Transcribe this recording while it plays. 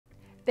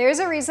There's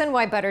a reason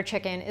why butter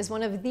chicken is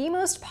one of the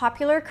most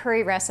popular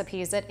curry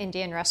recipes at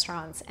Indian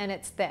restaurants, and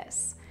it's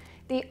this.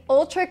 The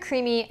ultra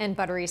creamy and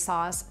buttery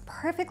sauce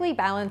perfectly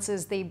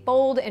balances the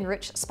bold and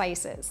rich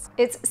spices.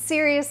 It's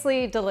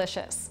seriously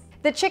delicious.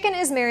 The chicken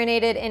is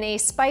marinated in a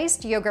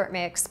spiced yogurt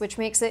mix, which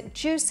makes it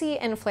juicy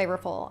and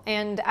flavorful.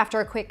 And after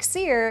a quick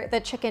sear, the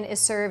chicken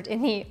is served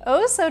in the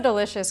oh so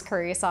delicious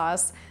curry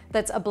sauce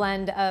that's a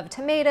blend of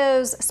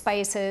tomatoes,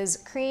 spices,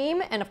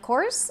 cream, and of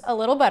course, a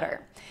little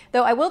butter.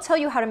 Though I will tell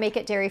you how to make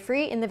it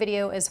dairy-free in the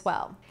video as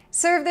well.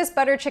 Serve this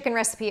butter chicken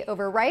recipe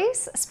over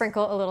rice,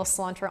 sprinkle a little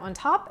cilantro on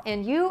top,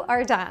 and you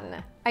are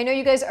done. I know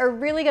you guys are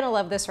really gonna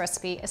love this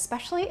recipe,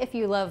 especially if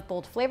you love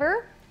bold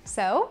flavor.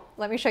 So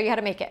let me show you how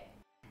to make it.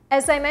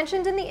 As I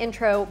mentioned in the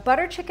intro,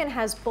 butter chicken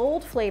has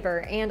bold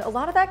flavor, and a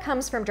lot of that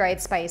comes from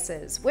dried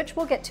spices, which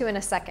we'll get to in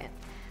a second.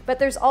 But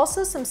there's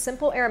also some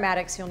simple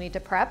aromatics you'll need to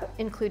prep,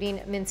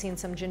 including mincing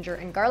some ginger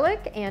and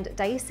garlic and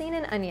dicing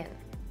an onion.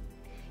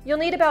 You'll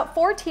need about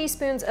 4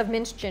 teaspoons of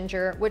minced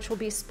ginger, which will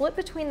be split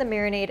between the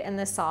marinade and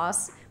the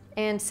sauce,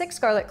 and 6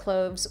 garlic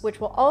cloves, which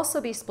will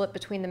also be split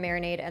between the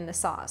marinade and the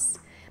sauce.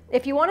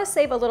 If you want to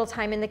save a little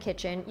time in the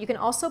kitchen, you can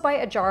also buy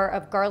a jar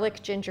of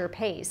garlic ginger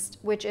paste,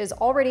 which is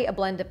already a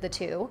blend of the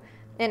two,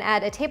 and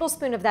add a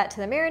tablespoon of that to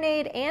the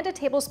marinade and a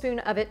tablespoon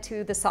of it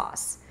to the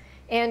sauce.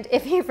 And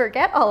if you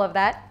forget all of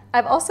that,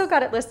 I've also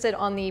got it listed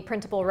on the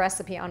printable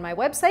recipe on my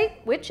website,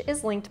 which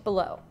is linked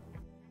below.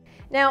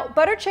 Now,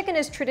 butter chicken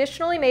is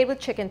traditionally made with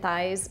chicken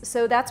thighs,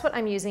 so that's what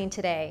I'm using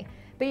today,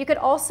 but you could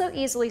also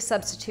easily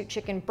substitute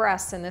chicken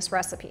breasts in this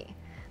recipe.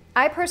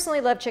 I personally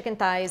love chicken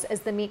thighs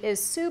as the meat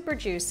is super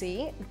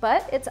juicy,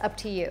 but it's up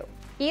to you.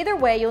 Either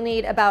way, you'll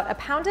need about 1.5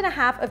 pounds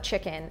of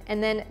chicken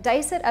and then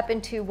dice it up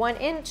into 1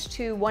 inch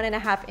to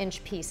 1.5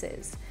 inch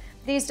pieces.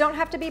 These don't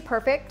have to be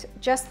perfect,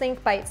 just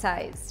think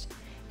bite-sized.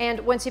 And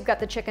once you've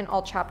got the chicken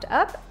all chopped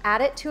up,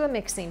 add it to a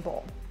mixing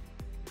bowl.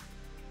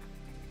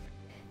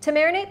 To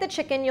marinate the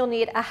chicken, you'll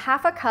need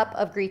 1/2 cup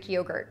of Greek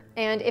yogurt.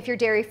 And if you're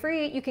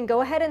dairy-free, you can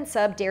go ahead and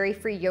sub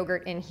dairy-free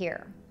yogurt in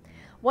here.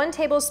 1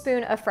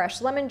 tablespoon of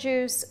fresh lemon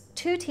juice,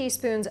 2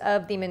 teaspoons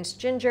of the minced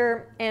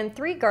ginger, and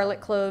 3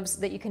 garlic cloves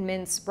that you can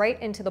mince right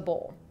into the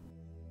bowl.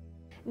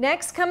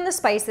 Next come the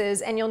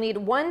spices, and you'll need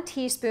 1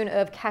 teaspoon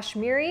of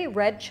Kashmiri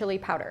red chili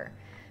powder.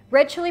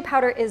 Red chili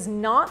powder is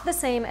not the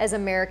same as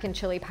American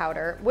chili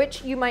powder,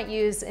 which you might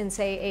use in,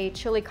 say, a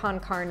chili con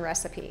carne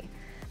recipe.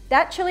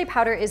 That chili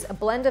powder is a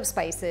blend of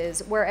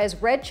spices,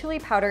 whereas red chili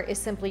powder is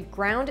simply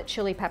ground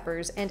chili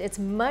peppers, and it's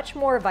much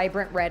more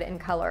vibrant red in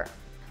color.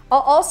 I'll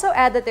also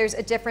add that there's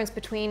a difference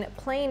between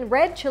plain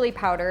red chili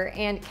powder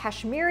and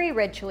Kashmiri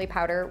red chili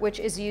powder, which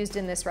is used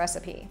in this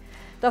recipe.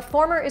 The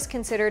former is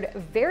considered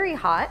very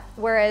hot,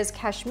 whereas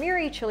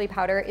Kashmiri chili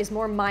powder is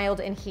more mild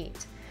in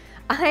heat.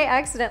 I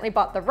accidentally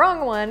bought the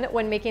wrong one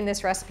when making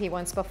this recipe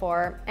once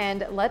before,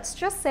 and let's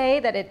just say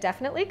that it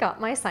definitely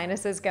got my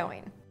sinuses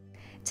going.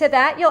 To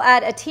that, you'll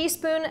add a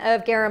teaspoon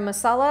of garam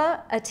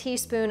masala, a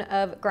teaspoon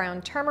of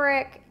ground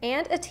turmeric,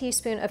 and a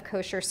teaspoon of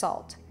kosher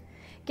salt.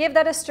 Give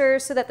that a stir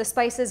so that the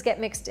spices get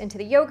mixed into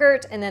the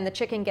yogurt and then the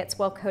chicken gets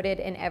well coated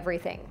in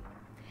everything.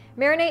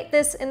 Marinate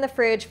this in the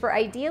fridge for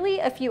ideally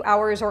a few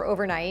hours or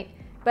overnight,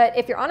 but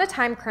if you're on a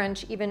time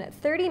crunch, even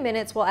 30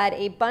 minutes will add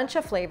a bunch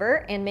of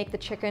flavor and make the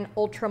chicken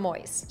ultra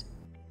moist.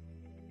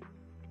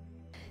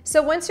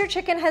 So once your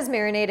chicken has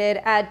marinated,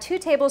 add 2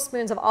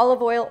 tablespoons of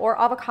olive oil or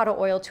avocado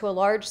oil to a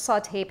large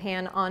sauté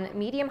pan on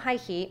medium-high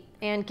heat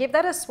and give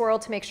that a swirl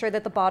to make sure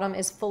that the bottom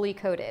is fully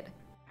coated.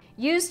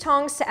 Use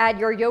tongs to add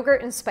your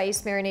yogurt and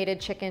spice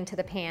marinated chicken to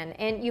the pan,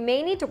 and you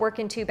may need to work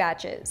in 2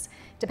 batches,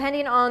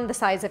 depending on the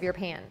size of your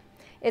pan.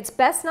 It's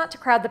best not to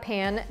crowd the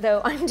pan,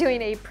 though I'm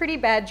doing a pretty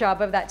bad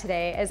job of that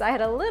today as I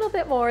had a little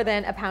bit more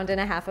than 1.5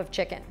 pounds of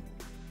chicken.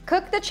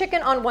 Cook the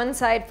chicken on one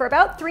side for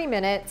about 3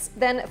 minutes,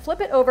 then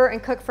flip it over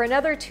and cook for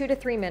another 2 to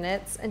 3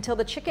 minutes until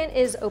the chicken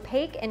is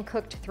opaque and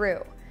cooked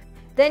through.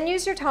 Then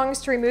use your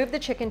tongs to remove the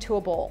chicken to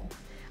a bowl.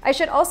 I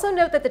should also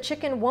note that the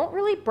chicken won't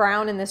really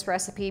brown in this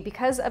recipe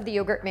because of the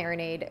yogurt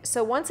marinade,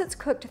 so once it's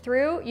cooked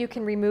through, you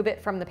can remove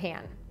it from the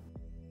pan.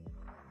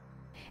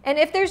 And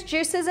if there's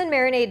juices and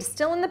marinade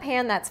still in the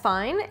pan, that's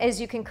fine,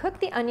 as you can cook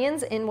the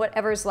onions in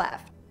whatever's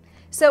left.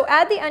 So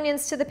add the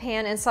onions to the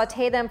pan and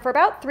sauté them for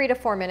about 3 to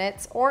 4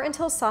 minutes or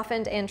until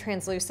softened and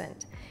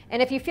translucent.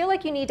 And if you feel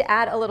like you need to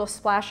add a little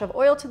splash of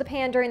oil to the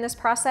pan during this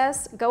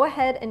process, go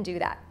ahead and do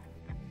that.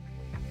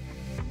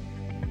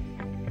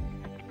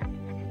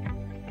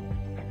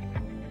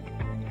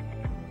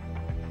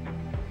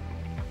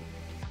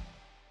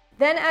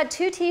 Then add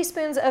 2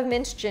 teaspoons of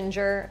minced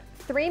ginger,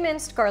 3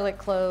 minced garlic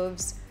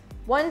cloves,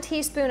 1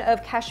 teaspoon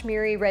of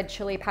Kashmiri red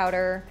chili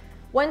powder,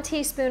 1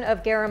 teaspoon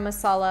of garam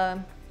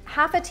masala,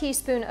 1/2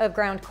 teaspoon of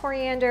ground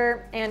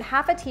coriander, and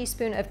 1/2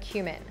 teaspoon of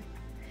cumin.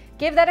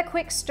 Give that a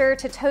quick stir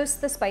to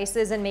toast the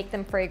spices and make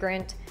them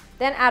fragrant.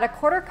 Then add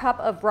 1/4 cup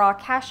of raw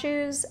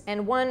cashews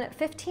and 1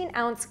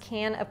 15-ounce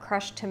can of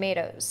crushed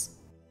tomatoes.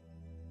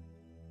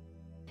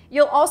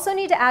 You'll also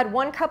need to add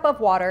 1 cup of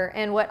water,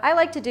 and what I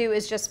like to do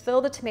is just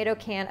fill the tomato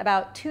can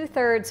about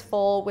 2/3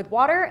 full with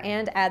water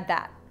and add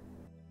that.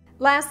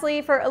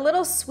 Lastly, for a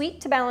little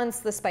sweet to balance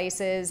the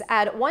spices,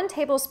 add 1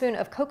 tablespoon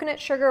of coconut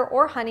sugar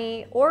or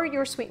honey or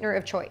your sweetener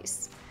of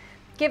choice.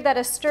 Give that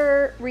a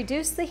stir,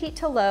 reduce the heat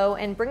to low,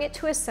 and bring it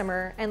to a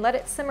simmer, and let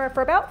it simmer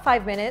for about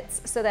 5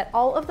 minutes so that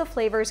all of the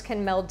flavors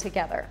can meld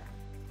together.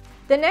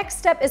 The next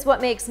step is what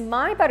makes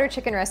my butter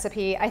chicken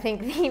recipe, I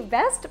think, the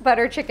best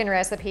butter chicken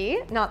recipe.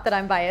 Not that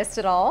I'm biased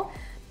at all,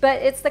 but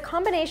it's the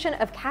combination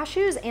of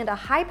cashews and a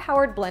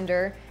high-powered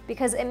blender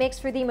because it makes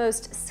for the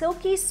most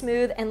silky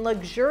smooth and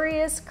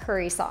luxurious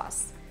curry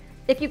sauce.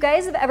 If you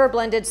guys have ever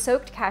blended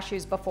soaked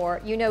cashews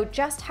before, you know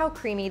just how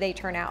creamy they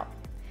turn out.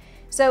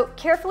 So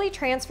carefully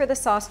transfer the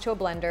sauce to a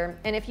blender,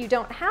 and if you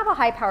don't have a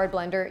high-powered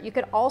blender, you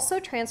could also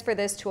transfer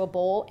this to a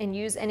bowl and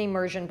use an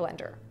immersion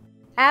blender.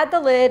 Add the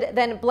lid,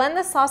 then blend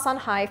the sauce on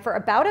high for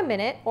about a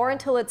minute or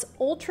until it's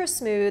ultra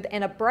smooth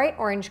and a bright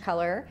orange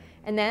color,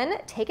 and then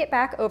take it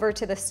back over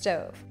to the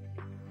stove.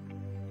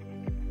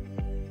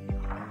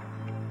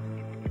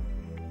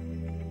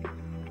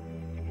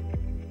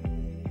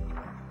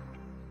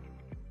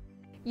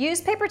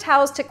 Use paper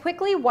towels to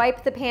quickly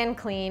wipe the pan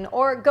clean,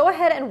 or go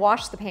ahead and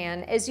wash the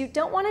pan, as you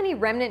don't want any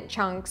remnant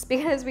chunks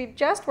because we've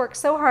just worked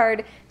so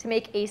hard to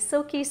make a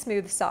silky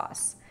smooth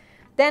sauce.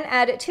 Then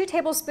add 2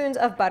 tablespoons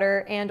of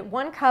butter and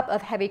 1 cup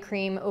of heavy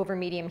cream over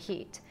medium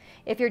heat.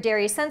 If you're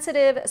dairy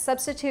sensitive,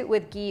 substitute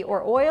with ghee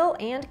or oil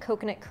and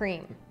coconut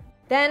cream.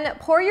 Then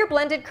pour your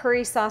blended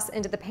curry sauce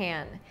into the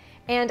pan.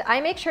 And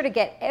I make sure to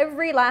get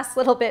every last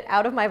little bit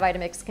out of my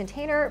Vitamix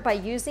container by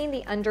using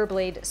the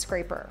underblade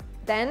scraper.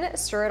 Then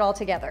stir it all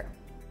together.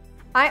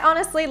 I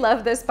honestly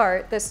love this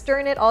part, the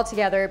stirring it all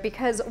together,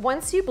 because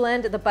once you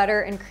blend the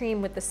butter and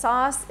cream with the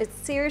sauce, it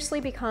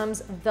seriously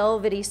becomes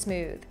velvety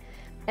smooth.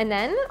 And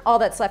then all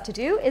that's left to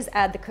do is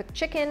add the cooked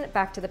chicken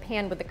back to the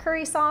pan with the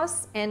curry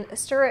sauce and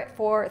stir it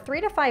for 3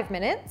 to 5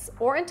 minutes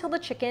or until the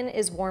chicken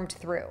is warmed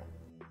through.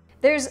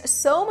 There's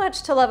so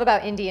much to love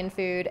about Indian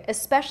food,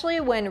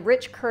 especially when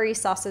rich curry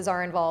sauces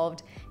are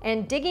involved,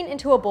 and digging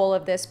into a bowl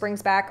of this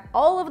brings back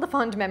all of the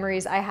fond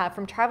memories I have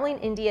from traveling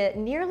India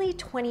nearly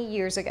 20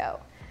 years ago.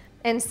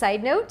 And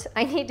side note,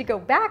 I need to go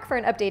back for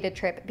an updated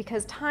trip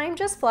because time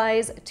just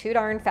flies too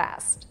darn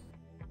fast.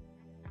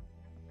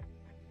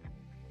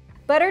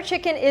 Butter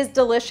chicken is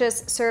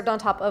delicious served on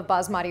top of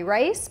basmati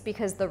rice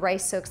because the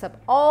rice soaks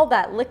up all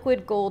that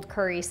liquid gold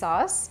curry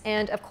sauce.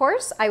 And of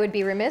course, I would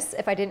be remiss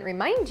if I didn't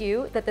remind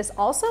you that this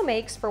also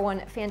makes for one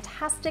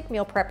fantastic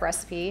meal prep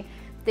recipe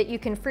that you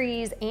can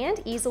freeze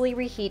and easily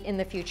reheat in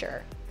the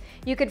future.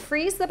 You could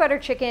freeze the butter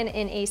chicken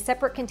in a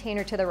separate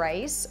container to the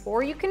rice,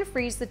 or you can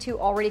freeze the two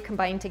already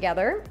combined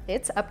together.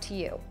 It's up to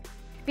you.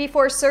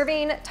 Before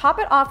serving, top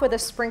it off with a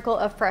sprinkle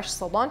of fresh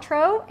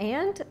cilantro,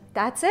 and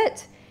that's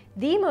it.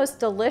 The most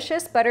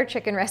delicious butter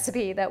chicken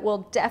recipe that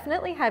will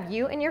definitely have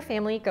you and your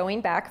family going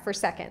back for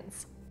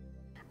seconds.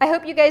 I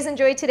hope you guys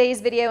enjoyed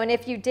today's video, and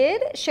if you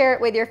did, share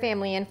it with your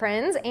family and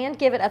friends and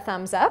give it a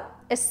thumbs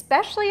up,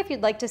 especially if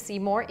you'd like to see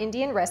more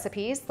Indian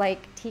recipes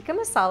like tikka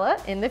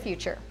masala in the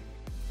future.